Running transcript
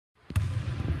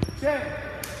Okay,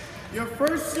 your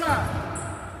first shot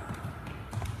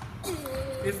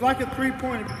is like a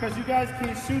three-pointer because you guys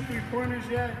can't shoot three-pointers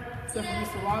yet, except for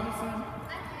Mr. Robinson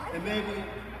and maybe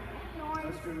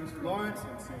Mr. Lawrence.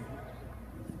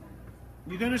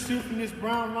 You're gonna shoot from this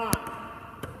brown line.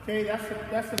 Okay,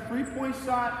 that's a three-point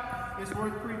shot. It's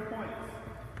worth 3 points.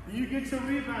 Then you get your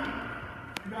rebound.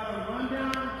 You gotta run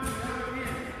down to the other end.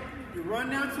 You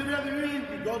run down to the other end,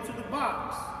 you go to the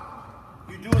box.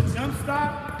 You do a jump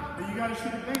stop, and you gotta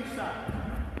shoot a bank shot.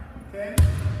 Okay?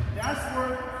 That's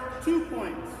worth 2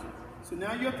 points. So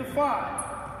now you're up to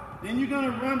 5. Then you're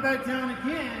gonna run back down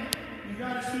again. You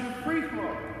gotta shoot a free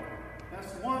throw.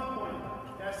 That's 1 point.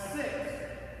 That's 6.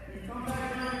 You come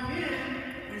back down again,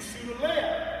 you shoot a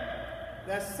layup.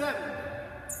 That's 7.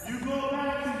 You go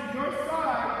back to your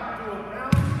side, you do a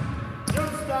bounce,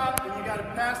 jump stop, and you gotta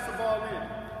pass the ball in.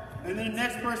 And then the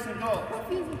next person goes.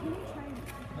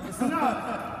 Listen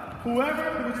up.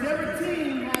 Whichever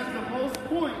team has the most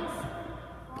points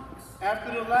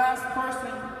after the last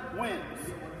person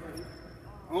wins.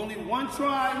 Only one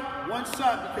try, one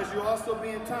shot because you're also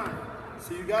being timed.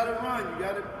 So you gotta run. You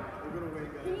gotta. We're gonna wait,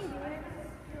 guys.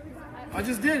 I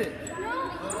just did it.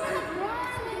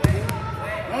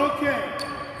 Okay.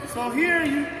 So here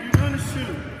you're gonna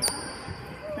shoot.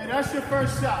 Okay, that's your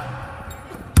first shot.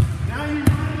 Now you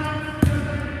run out to the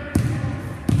other end.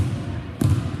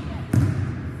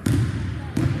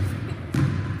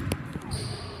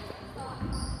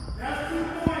 That's 2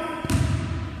 points.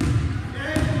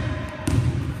 Okay?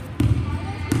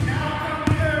 Now come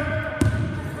here,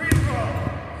 free throw.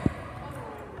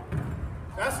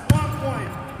 That's 1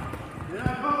 point. Then I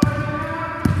go back down.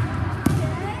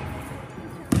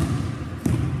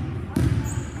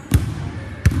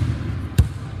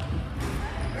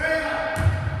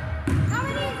 How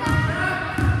many is that?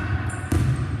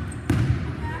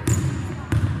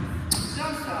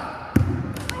 Jump stop.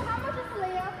 Wait, how much is the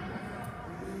layup?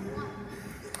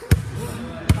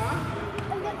 Huh?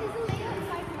 And what is the layup?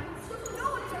 5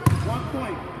 points. 1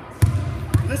 point.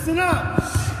 Listen up.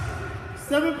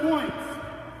 7 points.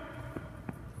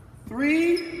 3,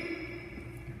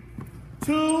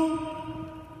 2,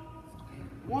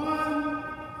 1,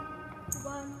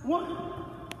 1.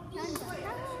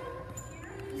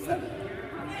 7.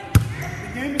 The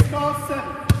game is called 7.